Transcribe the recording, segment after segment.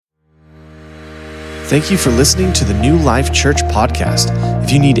Thank you for listening to the New Life Church podcast.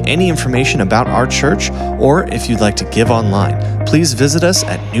 If you need any information about our church, or if you'd like to give online, please visit us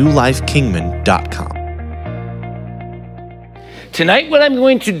at newlifekingman.com. Tonight, what I'm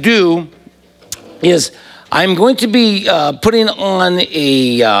going to do is I'm going to be putting on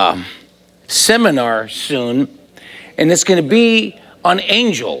a seminar soon, and it's going to be on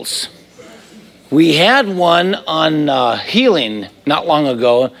angels. We had one on healing not long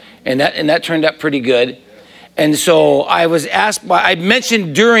ago, and that turned out pretty good. And so I was asked I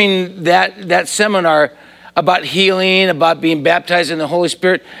mentioned during that seminar about healing, about being baptized in the Holy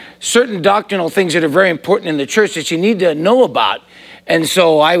Spirit, certain doctrinal things that are very important in the church that you need to know about. And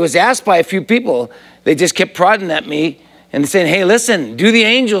so I was asked by a few people, they just kept prodding at me and saying, hey, listen, do the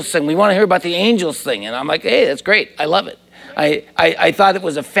angels thing. We want to hear about the angels thing. And I'm like, hey, that's great. I love it. I thought it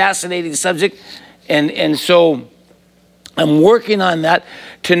was a fascinating subject. And so I'm working on that.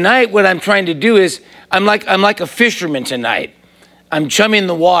 Tonight, what I'm trying to do is, I'm like a fisherman tonight. I'm chumming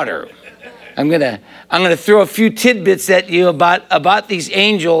the water. I'm gonna throw a few tidbits at you about these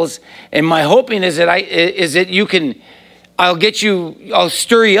angels, and my hoping is that I'll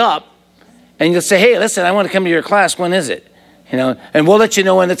stir you up, and you'll say, hey, listen, I want to come to your class. When is it? And we'll let you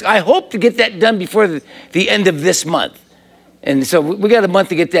know when it's. I hope to get that done before the end of this month. And so we got a month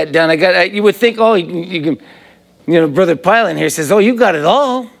to get that done. You would think, oh, you can, Brother Pilot here says, oh, you got it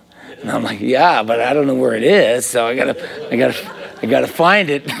all. And I'm like, yeah, but I don't know where it is, so I gotta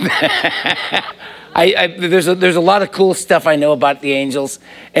find it. There's a lot of cool stuff I know about the angels,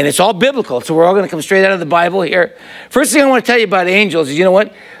 and it's all biblical. So we're all going to come straight out of the Bible here. First thing I want to tell you about angels is, you know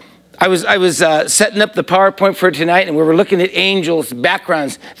what? I was setting up the PowerPoint for tonight, and we were looking at angels'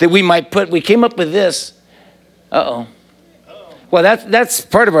 backgrounds that we might put. We came up with this. Uh-oh. Well, that's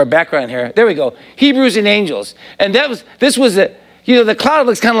part of our background here. There we go. Hebrews and angels. And the cloud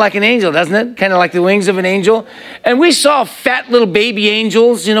looks kind of like an angel, doesn't it? Kind of like the wings of an angel. And we saw fat little baby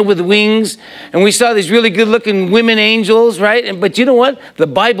angels, with wings. And we saw these really good looking women angels, right? But you know what? The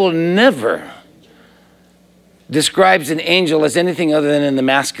Bible never describes an angel as anything other than in the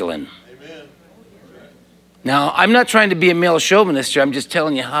masculine. Amen. Now, I'm not trying to be a male chauvinist here. I'm just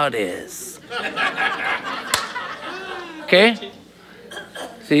telling you how it is. Okay?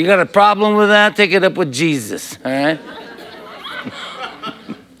 So you got a problem with that? Take it up with Jesus, all right?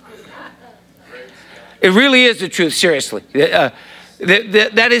 It really is the truth, seriously.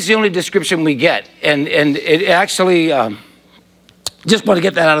 That is the only description we get. And it actually, just want to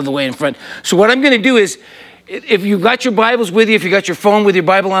get that out of the way in front. So what I'm going to do is, if you've got your Bibles with you, if you've got your phone with your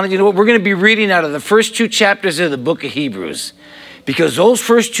Bible on it, you know what? We're going to be reading out of the first two chapters of the book of Hebrews. Because those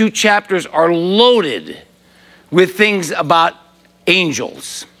first two chapters are loaded with things about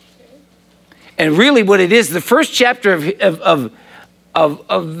angels. And really what it is, the first chapter of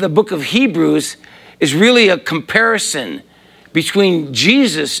the book of Hebrews is really a comparison between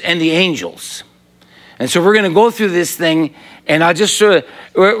Jesus and the angels. And so we're going to go through this thing, and I'll just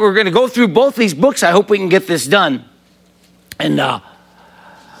we're going to go through both these books. I hope we can get this done. And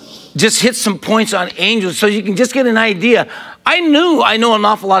just hit some points on angels so you can just get an idea. I know an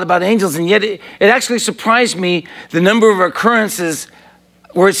awful lot about angels, and yet it actually surprised me the number of occurrences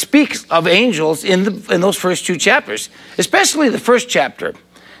where it speaks of angels in those first two chapters, especially the first chapter.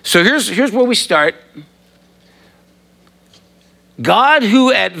 So here's where we start. God,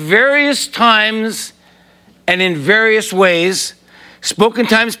 who at various times and in various ways spoke in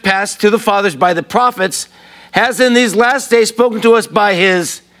times past to the fathers by the prophets, has in these last days spoken to us by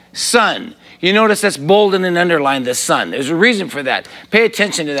his Son. You notice that's bolded and underlined, the Son. There's a reason for that. Pay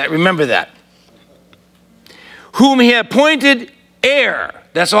attention to that. Remember that. Whom he appointed heir.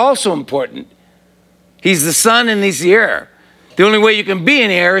 That's also important. He's the Son and he's the heir. The only way you can be an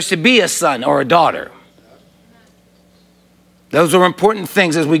heir is to be a son or a daughter. Those are important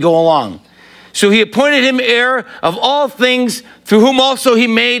things as we go along. So he appointed him heir of all things, through whom also he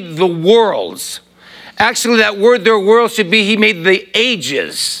made the worlds. Actually, that word there, world, should be he made the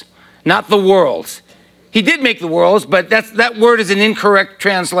ages, not the worlds. He did make the worlds, but that word is an incorrect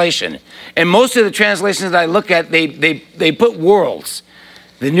translation. And most of the translations that I look at, they put worlds.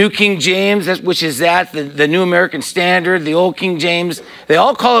 The New King James, which is the New American Standard, the Old King James, they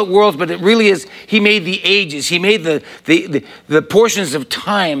all call it worlds, but it really is, he made the ages. He made the portions of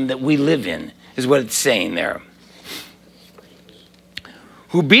time that we live in, is what it's saying there.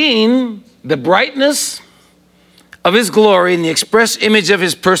 Who being the brightness of his glory and the express image of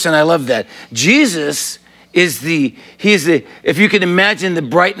his person, I love that. Jesus is if you can imagine the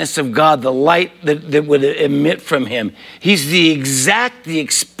brightness of God, the light that would emit from him. He's the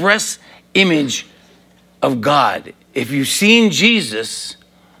express image of God. If you've seen Jesus,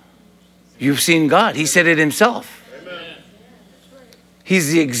 you've seen God. He said it himself. Amen.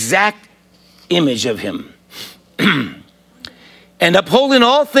 He's the exact image of him. And upholding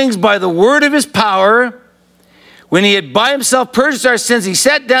all things by the word of his power, when he had by himself purged our sins, he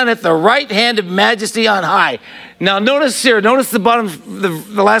sat down at the right hand of majesty on high. Now notice here, notice the bottom,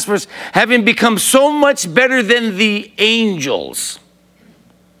 the last verse, having become so much better than the angels,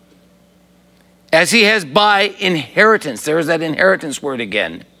 as he has by inheritance, there's that inheritance word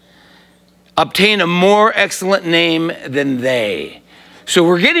again, obtained a more excellent name than they. So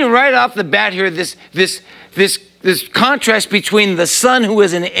we're getting right off the bat here this contrast between the Son who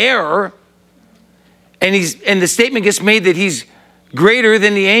is an heir, and the statement gets made that he's greater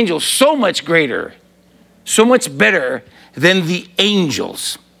than the angels, so much greater, so much better than the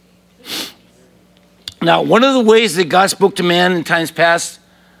angels. Now, one of the ways that God spoke to man in times past,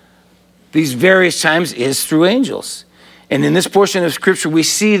 these various times, is through angels. And in this portion of Scripture, we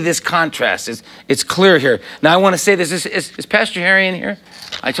see this contrast. It's clear here. Now, I want to say this. Is Pastor Harry in here?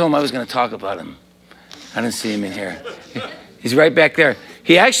 I told him I was going to talk about him. I didn't see him in here. He's right back there.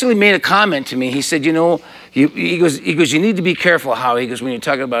 He actually made a comment to me. He said, he goes, you need to be careful, Howie. He goes, when you're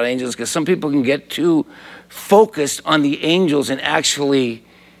talking about angels, because some people can get too focused on the angels and actually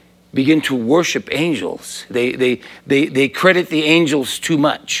begin to worship angels. They credit the angels too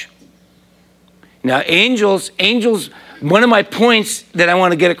much. Now, angels, one of my points that I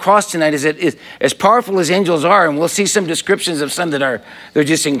want to get across tonight is that as powerful as angels are, and we'll see some descriptions of some they're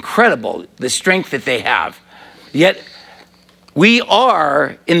just incredible, the strength that they have. Yet, we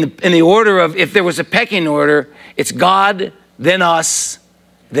are in the order of, if there was a pecking order, it's God, then us,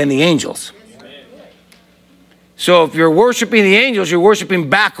 then the angels. So if you're worshiping the angels, you're worshiping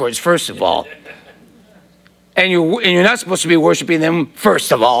backwards, first of all. And you're not supposed to be worshiping them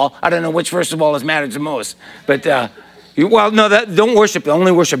first of all. I don't know which first of all is matters the most. But, don't worship,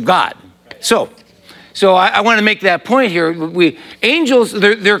 only worship God. So I want to make that point here. Angels,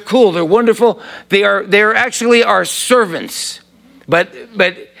 they're cool, they're wonderful. They're actually our servants. But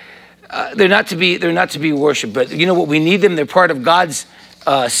they're not to be worshipped. But you know what? We need them. They're part of God's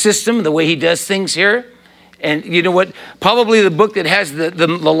system, the way he does things here. And you know what? Probably the book that has the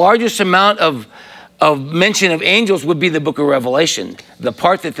largest amount of mention of angels would be the book of Revelation, the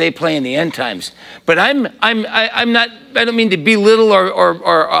part that they play in the end times. But I don't mean to belittle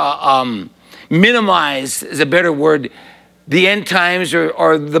or minimize is a better word, the end times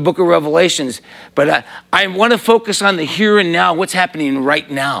or the book of Revelations. But I want to focus on the here and now, what's happening right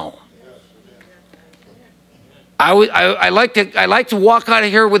now. I like to walk out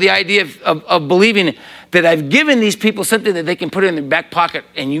of here with the idea of believing that I've given these people something that they can put in their back pocket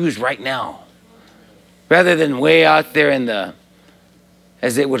and use right now, rather than way out there in the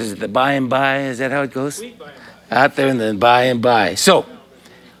by and by? Is that how it goes? Out there in the by and by. So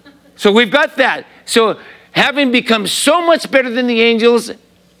we've got that. So having become so much better than the angels,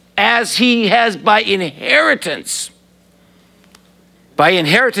 as he has by inheritance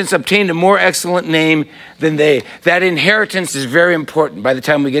obtained a more excellent name than they. That inheritance is very important by the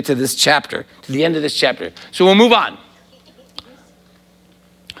time we get to this chapter, to the end of this chapter. So we'll move on.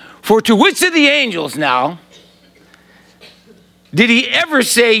 For to which of the angels now did he ever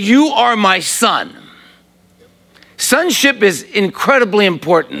say, you are my son? Sonship is incredibly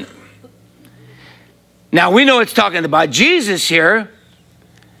important. Now we know it's talking about Jesus here,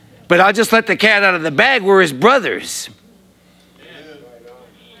 but I'll just let the cat out of the bag. We're his brothers.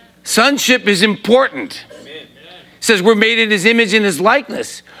 Sonship is important. It says we're made in his image and his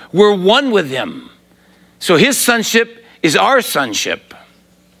likeness. We're one with him. So his sonship is our sonship.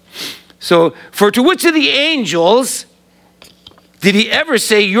 So, for to which of the angels did he ever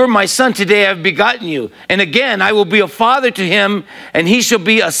say, you're my son, today I have begotten you? And again, I will be a father to him, and he shall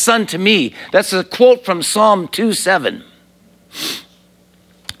be a son to me. That's a quote from Psalm 2:7.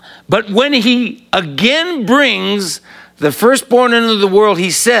 But when he again brings the firstborn into the world,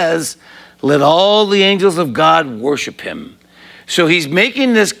 he says, let all the angels of God worship him. So he's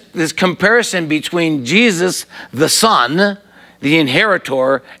making this comparison between Jesus, the Son, the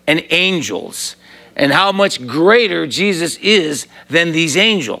inheritor, and angels, and how much greater Jesus is than these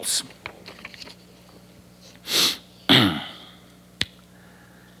angels. And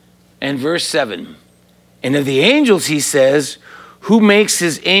verse 7, and of the angels he says, who makes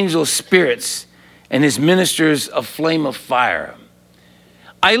his angels spirits and his ministers a flame of fire.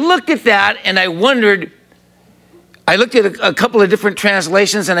 I looked at that and I wondered, I looked at a couple of different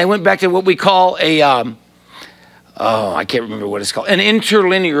translations, and I went back to what we call I can't remember what it's called, an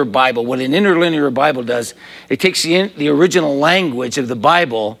interlinear Bible. What an interlinear Bible does, it takes the original language of the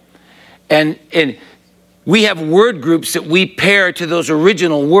Bible, and we have word groups that we pair to those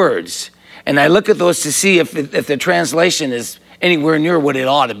original words. And I look at those to see if the translation is anywhere near what it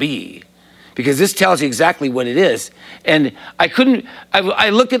ought to be. Because this tells you exactly what it is. And I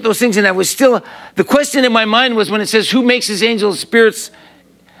looked at those things and I was still, the question in my mind was when it says, who makes his angels spirits?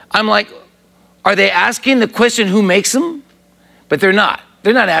 I'm like, are they asking the question, who makes them? But they're not.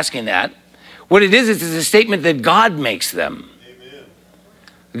 They're not asking that. What it is a statement that God makes them.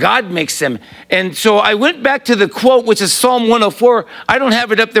 God makes them. And so I went back to the quote, which is Psalm 104. I don't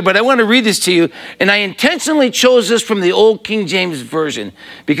have it up there, but I want to read this to you. And I intentionally chose this from the old King James Version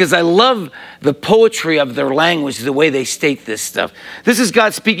because I love the poetry of their language, the way they state this stuff. This is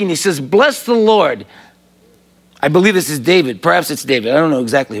God speaking. He says, bless the Lord. I believe this is David. Perhaps it's David. I don't know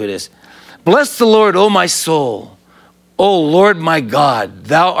exactly who it is. Bless the Lord, O my soul. O Lord my God,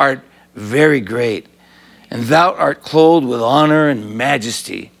 thou art very great. And thou art clothed with honor and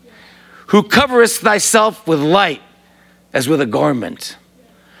majesty, who coverest thyself with light as with a garment,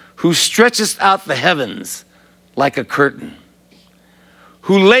 who stretchest out the heavens like a curtain,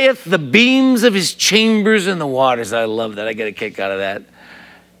 who layeth the beams of his chambers in the waters. I love that. I get a kick out of that.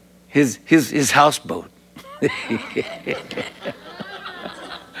 His houseboat.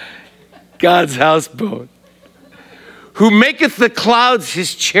 God's houseboat. Who maketh the clouds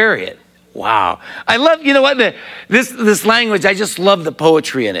his chariot. Wow. I love, you know what, this language, I just love the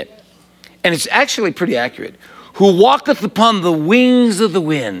poetry in it. And it's actually pretty accurate. Who walketh upon the wings of the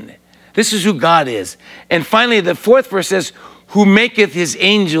wind. This is who God is. And finally, the fourth verse says, who maketh his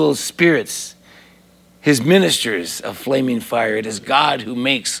angels spirits, his ministers of flaming fire. It is God who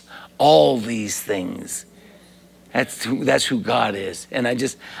makes all these things. That's who God is. And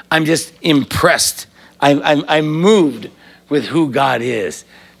I'm just impressed. I'm moved with who God is.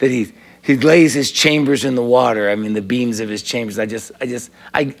 That He lays his chambers in the water. I mean, the beams of his chambers. I'm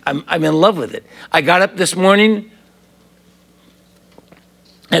in love with it. I got up this morning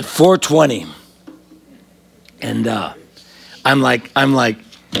at 4:20. And I'm like,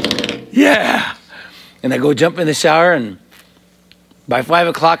 yeah. And I go jump in the shower, and by 5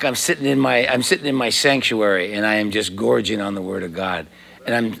 o'clock, I'm sitting in my sanctuary, and I am just gorging on the Word of God.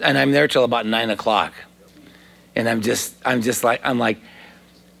 And I'm there till about 9 o'clock. And I'm like,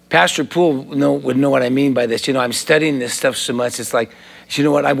 Pastor Poole would know what I mean by this. You know, I'm studying this stuff so much. It's like, you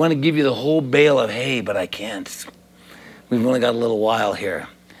know what? I want to give you the whole bale of hay, but I can't. We've only got a little while here.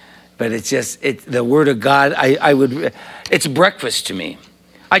 But it's the Word of God. It's breakfast to me.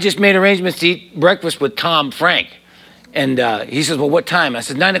 I just made arrangements to eat breakfast with Tom Frank. And he says, well, what time? I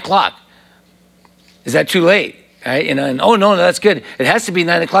said, 9 o'clock. Is that too late? Right? You know, and oh no, that's good. It has to be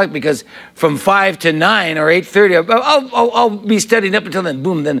 9 o'clock because from 5 to 9 or 8:30, I'll be studying up until then.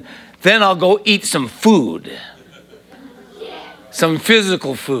 Boom, then I'll go eat some food, some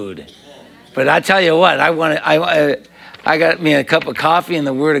physical food. But I tell you what, I got me a cup of coffee and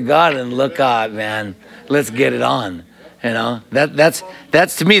the Word of God, and look out, man, let's get it on. You know, that's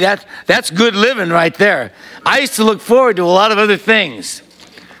to me that's good living right there. I used to look forward to a lot of other things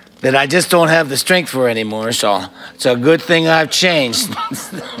that I just don't have the strength for anymore, so it's a good thing I've changed.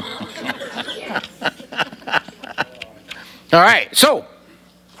 All right, so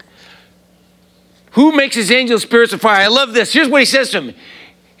who makes his angels spirits of fire? I love this. Here's what he says to him.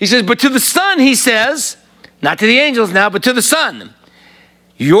 He says, but to the Son, he says, not to the angels now, but to the Son,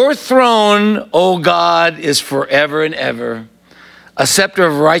 your throne, O God, is forever and ever. A scepter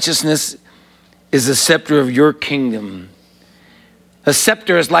of righteousness is the scepter of your kingdom. A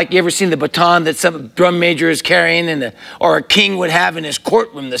scepter is like, you ever seen the baton that some drum major is carrying or a king would have in his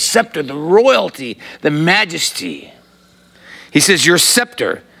courtroom? The scepter, the royalty, the majesty. He says, your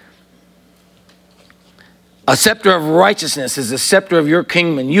scepter, a scepter of righteousness is the scepter of your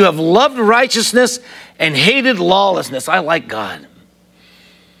kingdom. You have loved righteousness and hated lawlessness. I like God.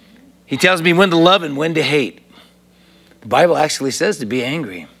 He tells me when to love and when to hate. The Bible actually says to be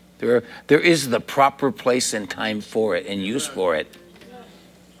angry. There is the proper place and time for it and use for it,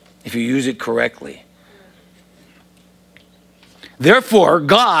 if you use it correctly. Therefore,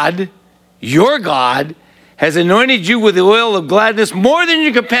 God, your God, has anointed you with the oil of gladness more than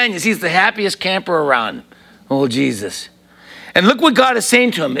your companions. He's the happiest camper around. Oh, Jesus. And look what God is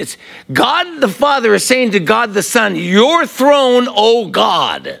saying to him. It's God the Father is saying to God the Son, your throne, O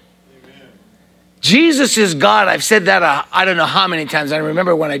God. Amen. Jesus is God. I've said that I don't know how many times. I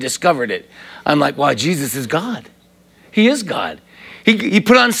remember when I discovered it. I'm like, wow, Jesus is God. He is God. He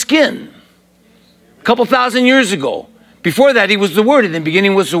put on skin a couple thousand years ago. Before that, he was the Word. In the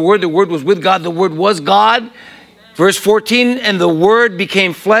beginning was the Word was with God. The Word was God. Verse 14, and the Word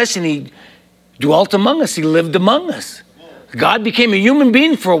became flesh and he dwelt among us. He lived among us. God became a human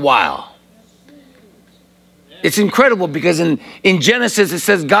being for a while. It's incredible because in Genesis, it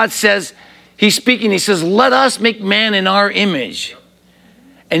says, God says, he's speaking, he says, let us make man in our image.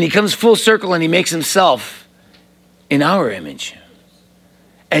 And he comes full circle and he makes himself in our image.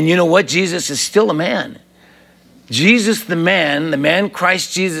 And you know what? Jesus is still a man. Jesus, the man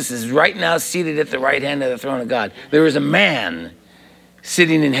Christ Jesus, is right now seated at the right hand of the throne of God. There is a man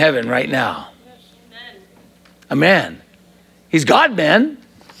sitting in heaven right now. A man. He's God, man.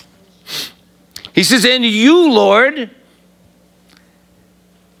 He says, and you, Lord,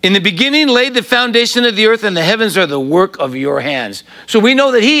 in the beginning laid the foundation of the earth, and the heavens are the work of your hands. So we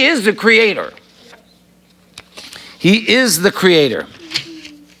know that he is the creator. He is the creator.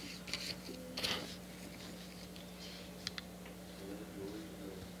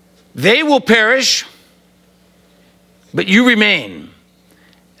 They will perish, but you remain.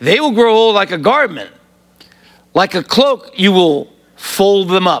 They will grow old like a garment. Like a cloak, you will fold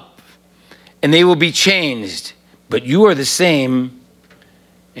them up, and they will be changed. But you are the same,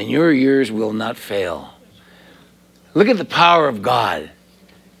 and your years will not fail. Look at the power of God.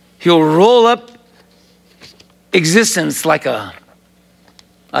 He'll roll up existence like a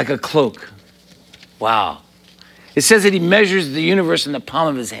cloak. Wow. It says that he measures the universe in the palm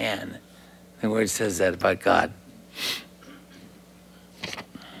of his hand. The word says that about God.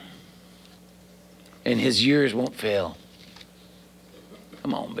 And his years won't fail.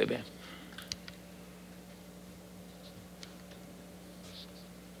 Come on, baby.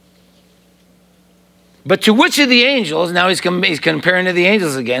 But to which of the angels, now he's comparing to the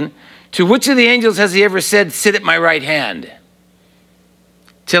angels again, to which of the angels has he ever said, sit at my right hand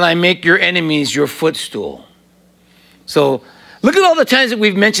till I make your enemies your footstool? So look at all the times that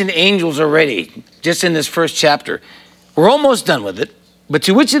we've mentioned angels already, just in this first chapter. We're almost done with it. But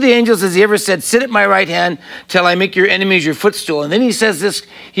to which of the angels has he ever said, sit at my right hand till I make your enemies your footstool? And then he says this,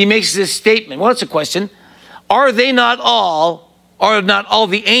 he makes this statement. Well, it's a question. Are not all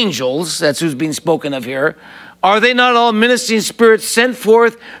the angels, that's who's being spoken of here, are they not all ministering spirits sent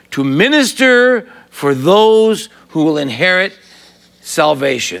forth to minister for those who will inherit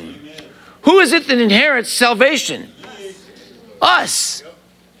salvation? Amen. Who is it that inherits salvation? Us.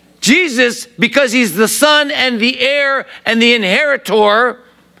 Jesus, because he's the son and the heir and the inheritor,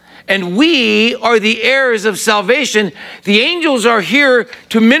 and we are the heirs of salvation. The angels are here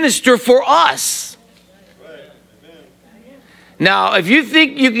to minister for us. Now, if you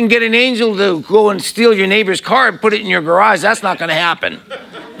think you can get an angel to go and steal your neighbor's car and put it in your garage, that's not going to happen.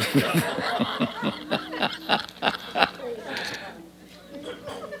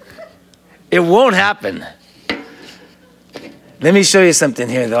 It won't happen. Let me show you something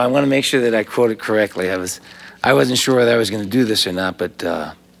here, though. I want to make sure that I quote it correctly. I wasn't sure whether I was going to do this or not, but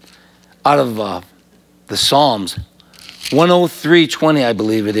out of the Psalms, 103:20, I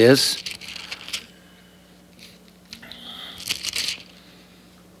believe it is.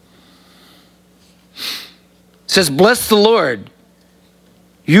 It says, bless the Lord,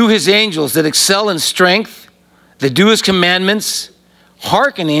 you his angels that excel in strength, that do his commandments,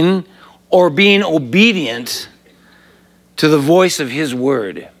 hearkening or being obedient to the voice of his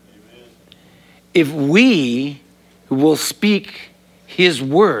word. Amen. If we will speak his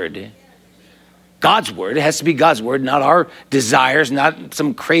word, God's word, it has to be God's word, not our desires, not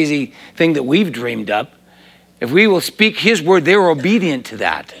some crazy thing that we've dreamed up. If we will speak his word, they're obedient to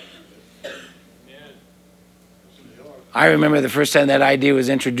that. I remember the first time that idea was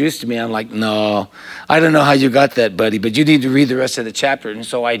introduced to me, I'm like, no, I don't know how you got that, buddy, but you need to read the rest of the chapter. And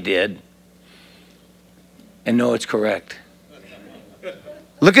so I did. And no, it's correct.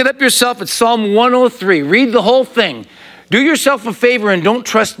 Look it up yourself. It's Psalm 103. Read the whole thing. Do yourself a favor and don't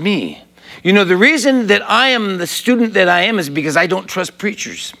trust me. You know, the reason that I am the student that I am is because I don't trust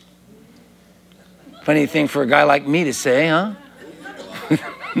preachers. Funny thing for a guy like me to say, huh?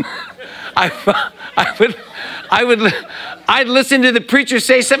 I'd listen to the preacher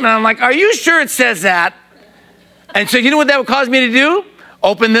say something and I'm like, are you sure it says that? And so you know what that would cause me to do?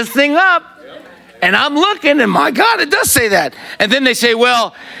 Open this thing up. And I'm looking and my God, it does say that. And then they say,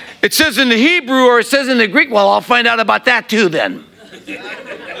 well, it says in the Hebrew or it says in the Greek. Well, I'll find out about that too then.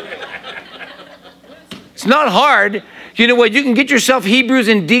 It's not hard. You know what? You can get yourself Hebrews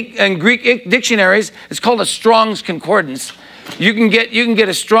and Greek dictionaries. It's called a Strong's Concordance. You can get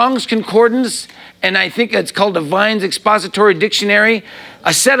a Strong's Concordance, and I think it's called a Vine's Expository Dictionary.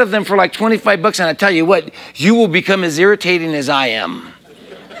 A set of them for like $25, and I tell you what, you will become as irritating as I am.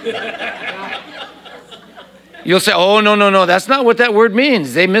 You'll say, oh, no, that's not what that word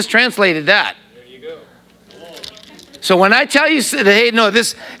means. They mistranslated that. There you go. So when I tell you, hey, no,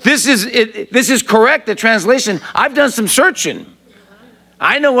 this is correct, the translation, I've done some searching.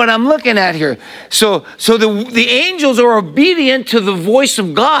 I know what I'm looking at here. So the angels are obedient to the voice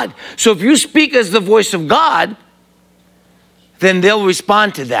of God. So if you speak as the voice of God, then they'll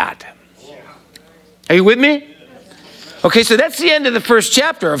respond to that. Are you with me? Okay, so that's the end of the first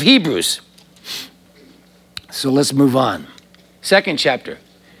chapter of Hebrews. So let's move on. Second chapter.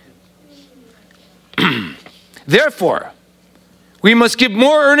 Therefore, we must give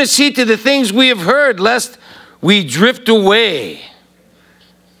more earnest heed to the things we have heard, lest we drift away.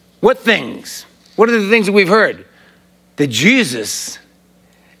 What things? What are the things that we've heard? That Jesus,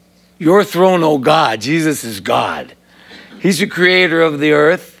 your throne, O God, Jesus is God. He's the creator of the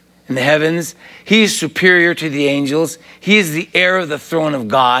earth and the heavens. He is superior to the angels. He is the heir of the throne of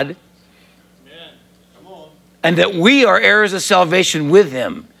God. Amen. Come on. And that we are heirs of salvation with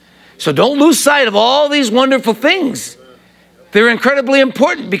him. So don't lose sight of all these wonderful things. They're incredibly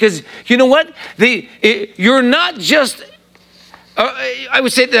important because you know what? You're not just, I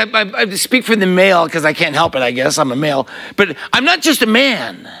would say that I speak for the male because I can't help it, I guess. I'm a male. But I'm not just a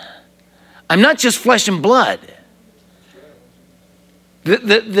man. I'm not just flesh and blood.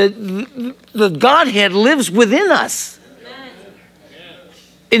 The Godhead lives within us.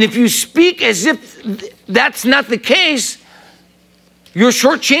 And if you speak as if that's not the case, you're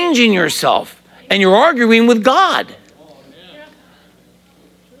shortchanging yourself and you're arguing with God.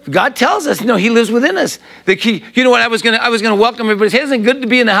 God tells us, no, he lives within us. The key, you know what, I was gonna welcome everybody. It isn't good to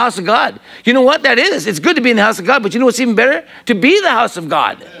be in the house of God. You know what that is? It's good to be in the house of God, but you know what's even better? To be the house of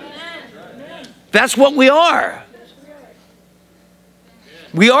God. That's what we are.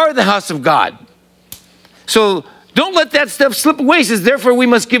 We are the house of God. So don't let that stuff slip away. He says, therefore we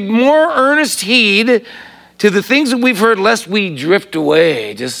must give more earnest heed to the things that we've heard, lest we drift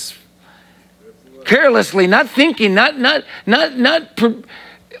away, just carelessly, not thinking, not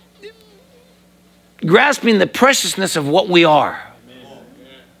grasping the preciousness of what we are.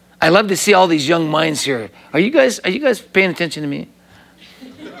 I love to see all these young minds here. Are you guys paying attention to me?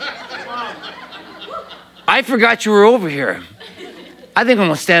 I forgot you were over here. I think I'm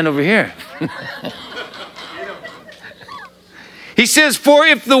going to stand over here. He says, for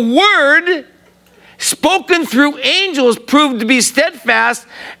if the word spoken through angels proved to be steadfast,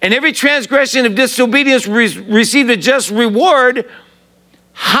 and every transgression of disobedience received a just reward,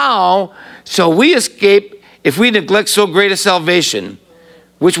 how shall we escape if we neglect so great a salvation,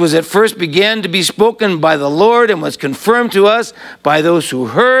 which was at first began to be spoken by the Lord and was confirmed to us by those who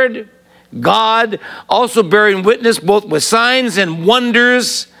heard, God also bearing witness both with signs and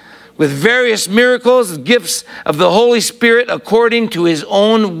wonders, with various miracles, gifts of the Holy Spirit according to his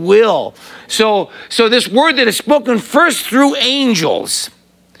own will. So this word that is spoken first through angels,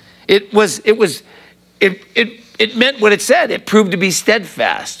 it meant what it said. It proved to be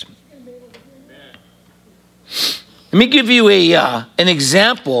steadfast. Let me give you an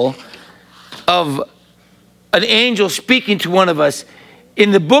example of an angel speaking to one of us.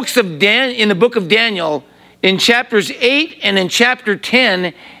 In the book of Daniel, in chapters 8 and in chapter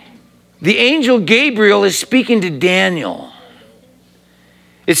 10, the angel Gabriel is speaking to Daniel.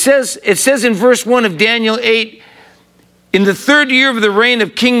 It says in verse 1 of Daniel 8, in the 3rd year of the reign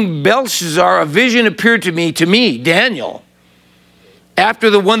of King Belshazzar, a vision appeared to me, Daniel, after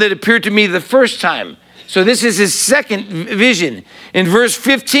the one that appeared to me the first time. So this is his second vision. In verse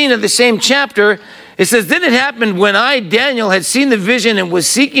 15 of the same chapter, it says, then it happened when I, Daniel, had seen the vision and was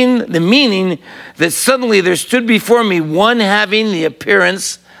seeking the meaning, that suddenly there stood before me one having the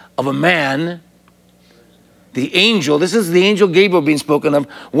appearance of a man. The angel, this is the angel Gabriel being spoken of,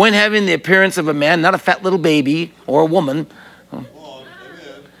 one having the appearance of a man, not a fat little baby or a woman.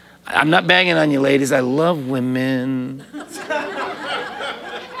 I'm not banging on you, ladies. I love women.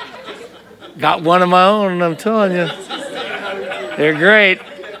 Got one of my own, I'm telling you. They're great.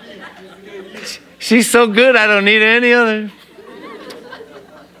 She's so good, I don't need any other.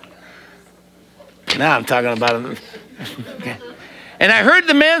 Now I'm talking about it. Okay. And I heard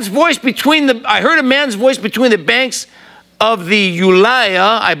a man's voice between the banks of the Ulai,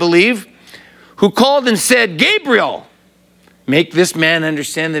 I believe, who called and said, Gabriel, make this man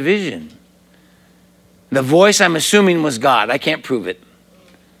understand the vision. The voice, I'm assuming, was God. I can't prove it.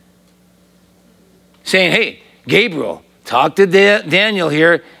 Saying, hey, Gabriel, talk to Daniel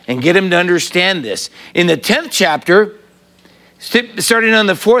here and get him to understand this. In the 10th chapter, starting on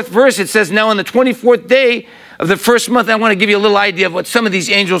the 4th verse, it says, now on the 24th day of the first month, I want to give you a little idea of what some of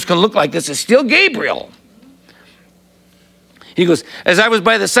these angels can look like. This is still Gabriel. He goes, as I was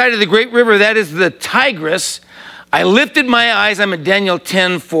by the side of the great river, that is the Tigris, I lifted my eyes. I'm at Daniel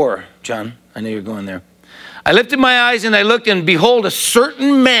 10:4. John, I know you're going there. I lifted my eyes and I looked, and behold, a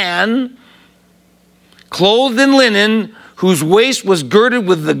certain man clothed in linen, whose waist was girded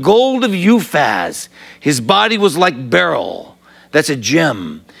with the gold of Uphaz. His body was like beryl. That's a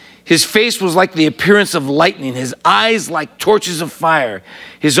gem. His face was like the appearance of lightning, his eyes like torches of fire,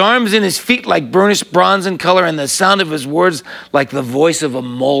 his arms and his feet like burnished bronze in color, and the sound of his words like the voice of a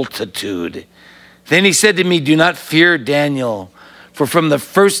multitude. Then he said to me, do not fear, Daniel, for from the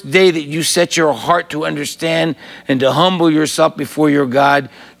first day that you set your heart to understand and to humble yourself before your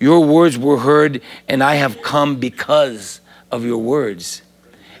God, your words were heard, and I have come because of your words.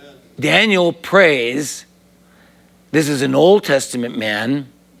 Daniel prays. This is an Old Testament man.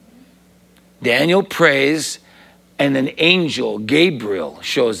 Daniel prays, and an angel, Gabriel,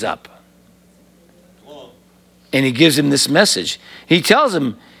 shows up. And he gives him this message. He tells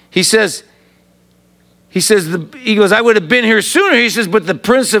him, he goes, I would have been here sooner. He says, but the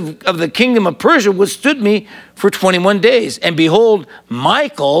prince of the kingdom of Persia withstood me for 21 days. And behold,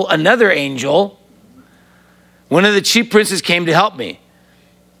 Michael, another angel, one of the chief princes, came to help me.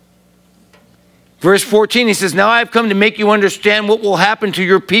 Verse 14, he says, now I have come to make you understand what will happen to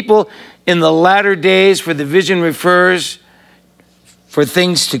your people in the latter days, for the vision refers for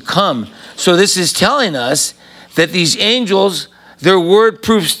things to come. So this is telling us that these angels, their word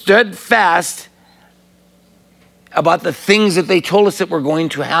proves steadfast about the things that they told us that were going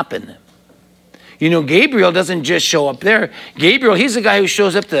to happen. You know, Gabriel doesn't just show up there. Gabriel, he's the guy who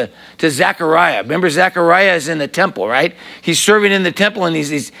shows up to Zechariah. Remember, Zechariah is in the temple, right? He's serving in the temple, and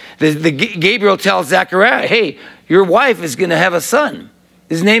Gabriel tells Zechariah, hey, your wife is going to have a son.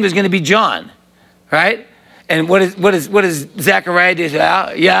 His name is going to be John, right? And what does Zechariah do?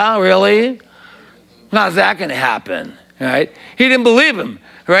 Yeah, really? How's that going to happen, right? He didn't believe him,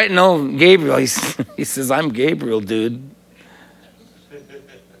 right? No, Gabriel, he says, I'm Gabriel, dude.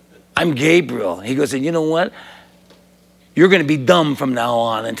 I'm Gabriel. He goes, and you know what? You're going to be dumb from now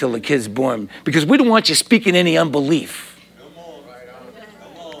on until the kid's born, because we don't want you speaking any unbelief.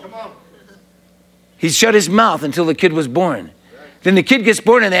 Come on. He shut his mouth until the kid was born. Then the kid gets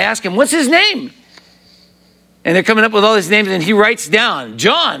born, and they ask him, what's his name? And they're coming up with all these names, and he writes down,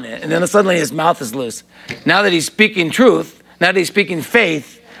 John. And then suddenly his mouth is loose. Now that he's speaking truth, now that he's speaking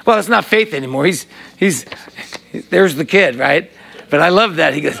faith, well, it's not faith anymore. There's the kid, right? But I love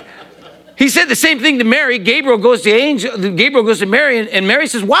that. He said the same thing to Mary. Gabriel goes to Mary, and Mary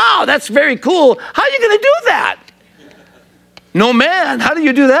says, wow, that's very cool. How are you going to do that? No man. How do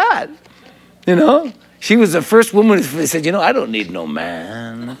you do that? You know? She was the first woman who said, you know, I don't need no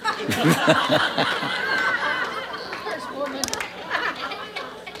man.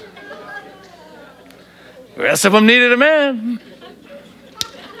 The rest of them needed a man.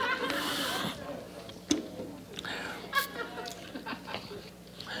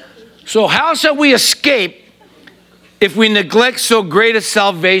 So how shall we escape if we neglect so great a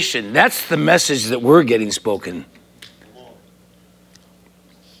salvation? That's the message that we're getting spoken.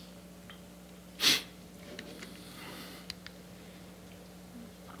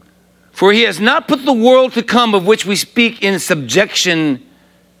 For he has not put the world to come of which we speak in subjection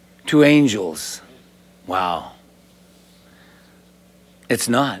to angels. Wow. It's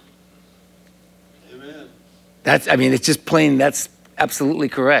not. Amen. It's just plain, that's absolutely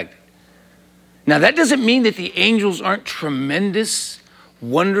correct. Now, that doesn't mean that the angels aren't tremendous,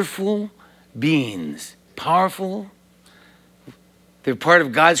 wonderful beings, powerful. They're part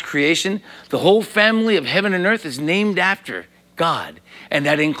of God's creation. The whole family of heaven and earth is named after God, and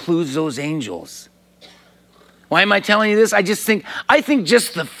that includes those angels. Why am I telling you this? I think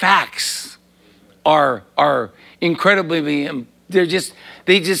just the facts are incredibly, it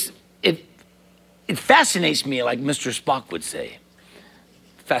fascinates me, like Mr. Spock would say.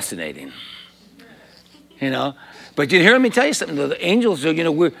 Fascinating. You know, but let me tell you something. The angels, you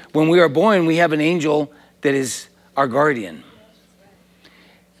know, when we are born, we have an angel that is our guardian.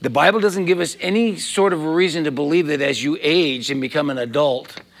 The Bible doesn't give us any sort of a reason to believe that as you age and become an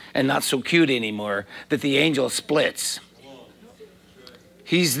adult and not so cute anymore, that the angel splits.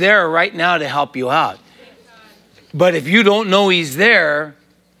 He's there right now to help you out. But if you don't know he's there,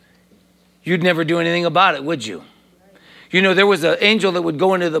 you'd never do anything about it, would you? You know, there was an angel that would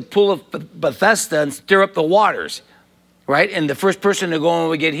go into the pool of Bethesda and stir up the waters, right? And the first person to go in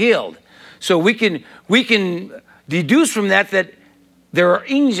would get healed. So we can deduce from that there are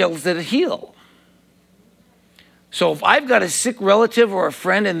angels that heal. So if I've got a sick relative or a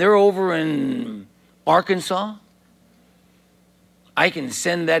friend and they're over in Arkansas, I can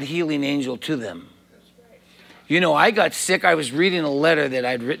send that healing angel to them. You know, I got sick. I was reading a letter that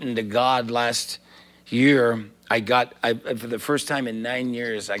I'd written to God last year. For the first time in 9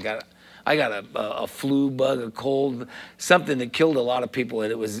 years, I got I got a flu bug, a cold, something that killed a lot of people,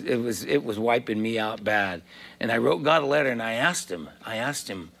 and it was wiping me out bad. And I wrote God a letter, and I asked him,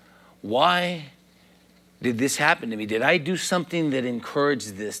 why did this happen to me? Did I do something that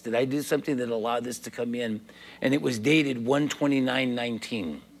encouraged this? Did I do something that allowed this to come in? And it was dated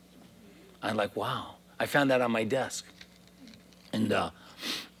 1/29/19. I'm like, wow. I found that on my desk. And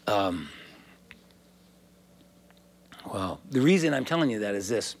well, the reason I'm telling you that is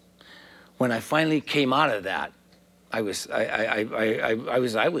this. When I finally came out of that, I was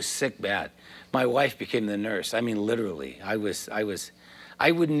sick bad. My wife became the nurse. I mean, literally, I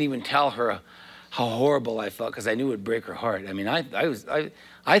wouldn't even tell her how horrible I felt because I knew it would break her heart. I mean, I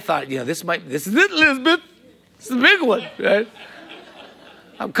thought, this is it, Elizabeth. It's the big one, right?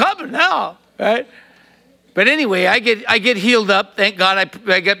 I'm coming now, right? But anyway, I get healed up. Thank God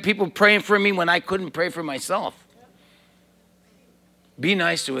I got people praying for me when I couldn't pray for myself. Be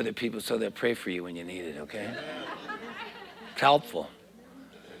nice to other people so they'll pray for you when you need it, okay? It's helpful.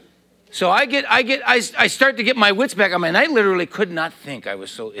 So I start to get my wits back on me, and I literally could not think. I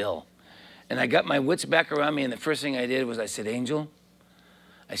was so ill. And I got my wits back around me, and the first thing I did was I said, Angel,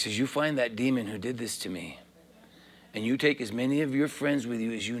 I said, you find that demon who did this to me, and you take as many of your friends with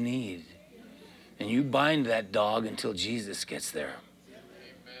you as you need, and you bind that dog until Jesus gets there.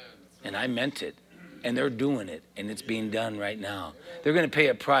 And I meant it. And they're doing it, and it's being done right now. They're going to pay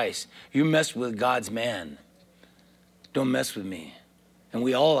a price. You mess with God's man. Don't mess with me. And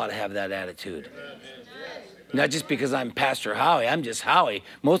we all ought to have that attitude. Not just because I'm Pastor Howie. I'm just Howie.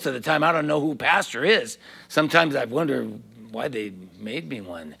 Most of the time, I don't know who pastor is. Sometimes I wonder why they made me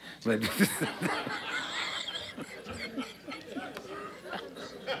one. But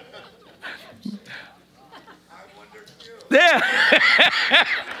there.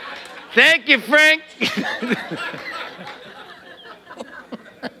 Thank you, Frank.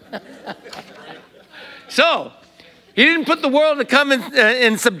 So, he didn't put the world to come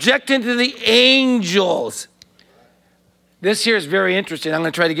and subject into the angels. This here is very interesting. I'm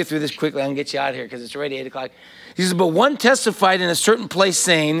going to try to get through this quickly. I'm going to get you out of here because it's already 8 o'clock. He says, but one testified in a certain place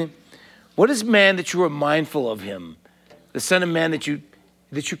saying, what is man that you are mindful of him? The son of man that you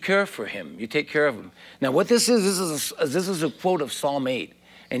care for him. You take care of him. Now, what this is a quote of Psalm 8.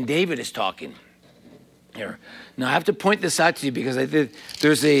 And David is talking here. Now, I have to point this out to you because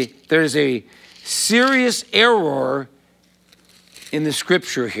there's a serious error in the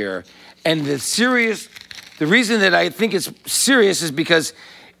scripture here. And the reason that I think it's serious is because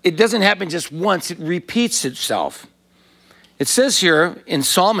it doesn't happen just once. It repeats itself. It says here in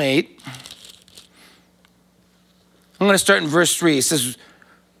Psalm 8, I'm going to start in verse 3. It says,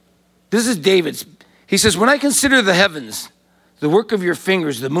 this is David's. He says, when I consider the heavens, the work of your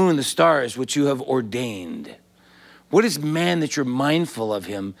fingers, the moon, the stars, which you have ordained. What is man that you're mindful of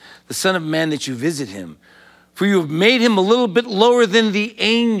him, the son of man that you visit him? For you have made him a little bit lower than the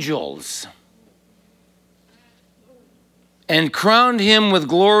angels and crowned him with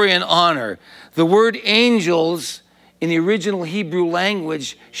glory and honor. The word angels in the original Hebrew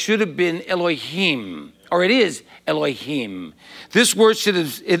language should have been Elohim, or it is Elohim. This word should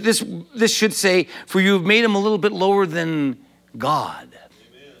have, this should say, for you have made him a little bit lower than God.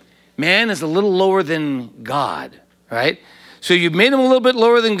 Amen. Man is a little lower than God, right? So you made him a little bit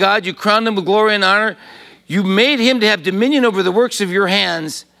lower than God. You crowned him with glory and honor. You made him to have dominion over the works of your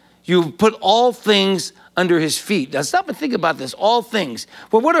hands. You've put all things under his feet. Now stop and think about this, all things.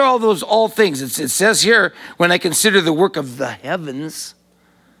 Well, what are all those all things? It says here, when I consider the work of the heavens,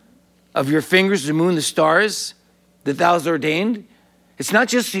 of your fingers, the moon, the stars, that thou hast ordained. It's not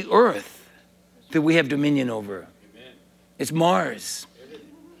just the earth that we have dominion over. It's Mars,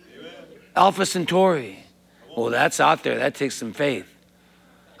 Alpha Centauri. Oh, that's out there. That takes some faith.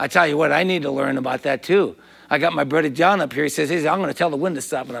 I tell you what, I need to learn about that too. I got my brother John up here. He says, hey, I'm going to tell the wind to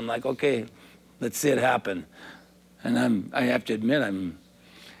stop. And I'm like, okay, let's see it happen. And I have to admit,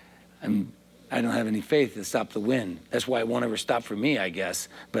 I don't have any faith to stop the wind. That's why it won't ever stop for me, I guess.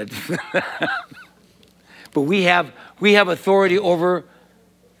 But but we have authority over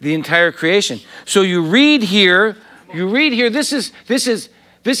the entire creation. So you read here. This is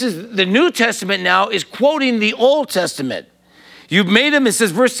the New Testament now is quoting the Old Testament. You've made him, it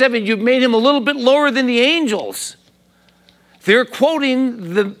says verse 7, you've made him a little bit lower than the angels. They're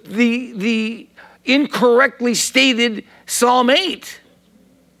quoting the incorrectly stated Psalm 8.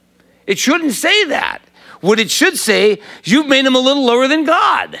 It shouldn't say that. What it should say, you've made him a little lower than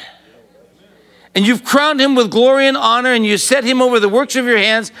God. And you've crowned him with glory and honor, and you set him over the works of your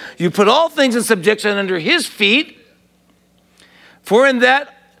hands. You put all things in subjection under his feet. For in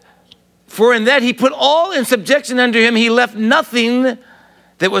that he put all in subjection under him. He left nothing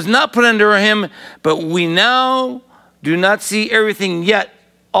that was not put under him, but we now do not see everything yet,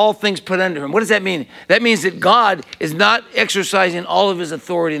 all things put under him. What does that mean? That means that God is not exercising all of his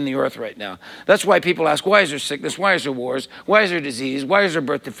authority in the earth right now. That's why people ask, why is there sickness? Why is there wars? Why is there disease? Why is there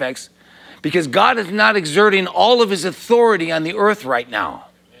birth defects? Because God is not exerting all of his authority on the earth right now.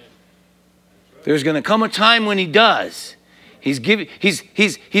 There's going to come a time when he does. He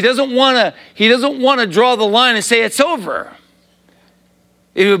doesn't want to draw the line and say it's over.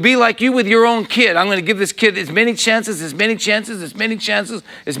 It would be like you with your own kid. I'm going to give this kid as many chances, as many chances, as many chances,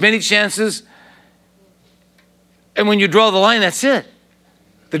 as many chances. And when you draw the line, that's it.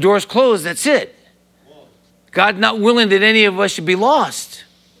 The door's closed, that's it. God's not willing that any of us should be lost.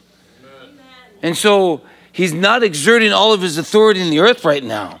 Amen. And so he's not exerting all of his authority in the earth right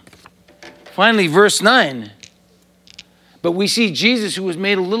now. Finally, verse 9. But we see Jesus, who was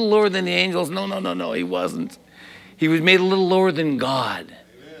made a little lower than the angels. No, he wasn't. He was made a little lower than God.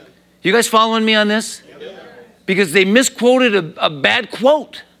 Amen. You guys following me on this? Amen. Because they misquoted a bad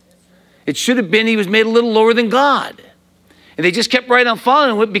quote. It should have been he was made a little lower than God. And they just kept right on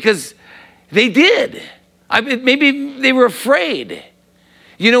following it because they did. Maybe they were afraid.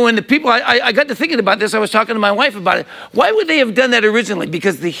 You know, when the people, I got to thinking about this, I was talking to my wife about it. Why would they have done that originally?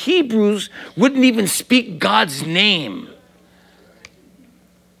 Because the Hebrews wouldn't even speak God's name.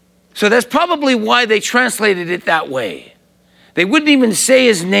 So that's probably why they translated it that way. They wouldn't even say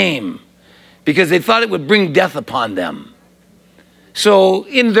his name because they thought it would bring death upon them. So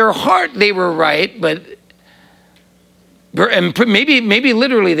in their heart, they were right, but and maybe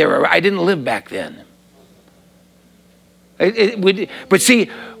literally they were right. I didn't live back then. But see,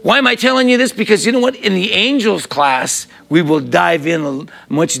 why am I telling you this? Because you know what? In the angels class, we will dive in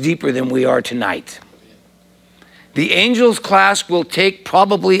much deeper than we are tonight. The angels class will take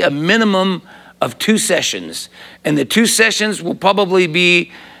probably a minimum of 2 sessions. And the 2 sessions will probably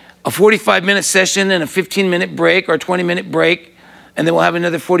be a 45-minute session and a 15-minute break or a 20-minute break. And then we'll have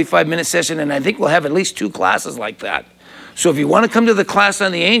another 45-minute session. And I think we'll have at least 2 classes like that. So if you want to come to the class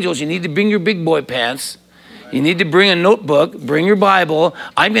on the angels, you need to bring your big boy pants. You need to bring a notebook, bring your Bible.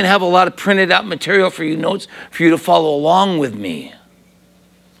 I'm going to have a lot of printed out material for you, notes for you to follow along with me.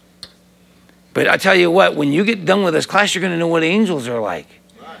 But I tell you what, when you get done with this class, you're going to know what angels are like.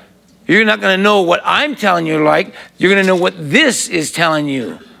 You're not going to know what I'm telling you like. You're going to know what this is telling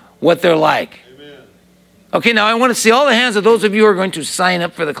you, what they're like. Amen. Okay, now I want to see all the hands of those of you who are going to sign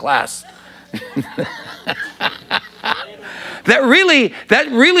up for the class. That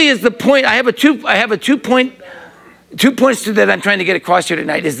really is the point. I have a 2 points to that I'm trying to get across here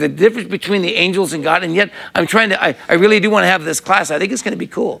tonight is the difference between the angels and God. And yet I really do want to have this class. I think it's going to be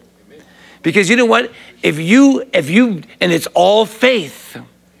cool. Because you know what? If you, and it's all faith.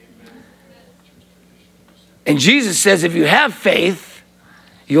 And Jesus says, if you have faith,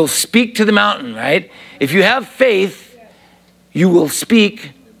 you'll speak to the mountain, right? If you have faith, you will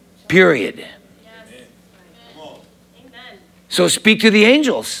speak, period. So speak to the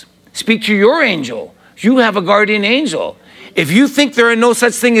angels. Speak to your angel. You have a guardian angel. If you think there are no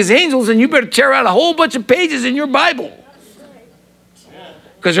such thing as angels, then you better tear out a whole bunch of pages in your Bible.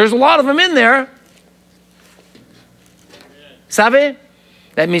 Because there's a lot of them in there. Sabe?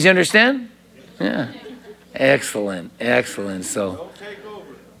 That means you understand? Yeah. Excellent. So,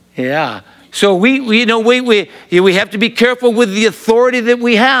 yeah. So we have to be careful with the authority that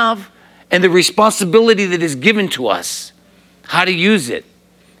we have and the responsibility that is given to us. How to use it.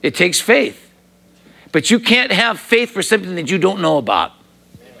 It takes faith. But you can't have faith for something that you don't know about.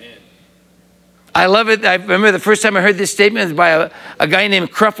 I love it. I remember the first time I heard this statement was by a guy named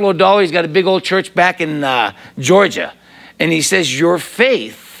Creflo Dollar. He's got a big old church back in Georgia. And he says, your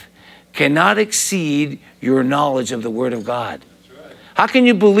faith cannot exceed your knowledge of the Word of God. Right. How can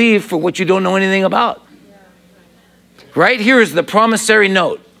you believe for what you don't know anything about? Right here is the promissory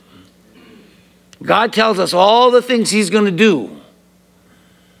note. God tells us all the things he's going to do.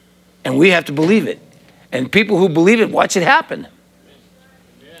 And we have to believe it. And people who believe it, watch it happen.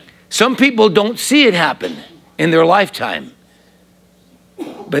 Some people don't see it happen in their lifetime,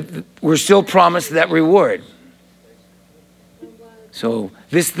 but we're still promised that reward. So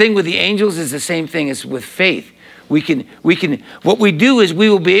this thing with the angels is the same thing as with faith. What we do is we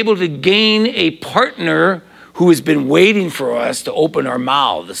will be able to gain a partner who has been waiting for us to open our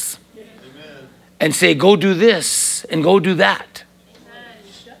mouths and say, go do this and go do that.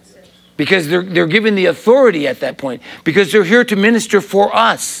 Because they're given the authority at that point, because they're here to minister for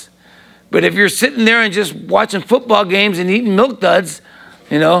us. But if you're sitting there and just watching football games and eating Milk Duds,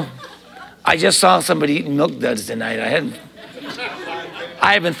 I just saw somebody eating Milk Duds tonight.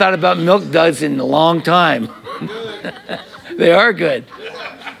 I haven't thought about Milk Duds in a long time. They are good.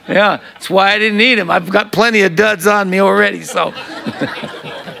 Yeah, that's why I didn't need them. I've got plenty of duds on me already, so.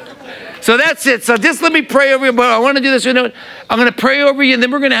 So that's it. So just let me pray over you. But I want to do this. I'm going to pray over you, and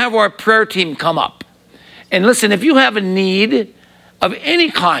then we're going to have our prayer team come up. And listen, if you have a need of any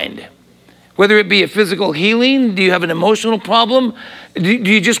kind, whether it be a physical healing, do you have an emotional problem? Do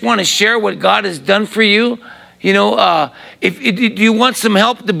you just want to share what God has done for you? You know, do you want some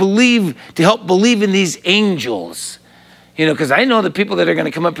help to help believe in these angels? You know, because I know the people that are going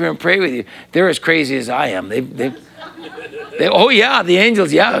to come up here and pray with you, they're as crazy as I am. Oh yeah, the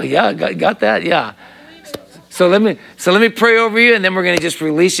angels, yeah, got that, yeah. So let me pray over you, and then we're going to just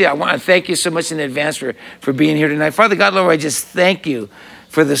release you. I want to thank you so much in advance for being here tonight. Father God, Lord, I just thank you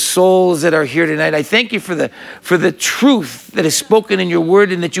for the souls that are here tonight. I thank you for the truth that is spoken in your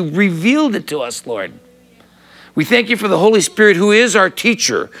word and that you revealed it to us, Lord. We thank you for the Holy Spirit, who is our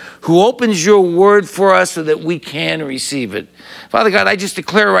teacher, who opens your word for us so that we can receive it. Father God, I just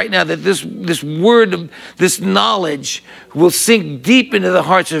declare right now that this word, this knowledge will sink deep into the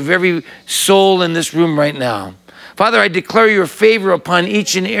hearts of every soul in this room right now. Father, I declare your favor upon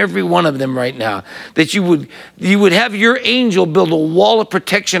each and every one of them right now, that you would have your angel build a wall of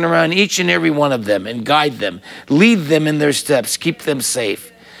protection around each and every one of them and guide them, lead them in their steps, keep them safe.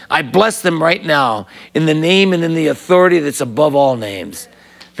 I bless them right now in the name and in the authority that's above all names,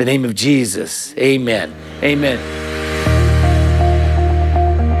 the name of Jesus. Amen. Amen.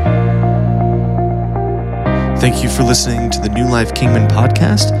 Thank you for listening to the New Life Kingman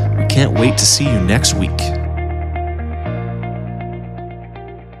podcast. We can't wait to see you next week.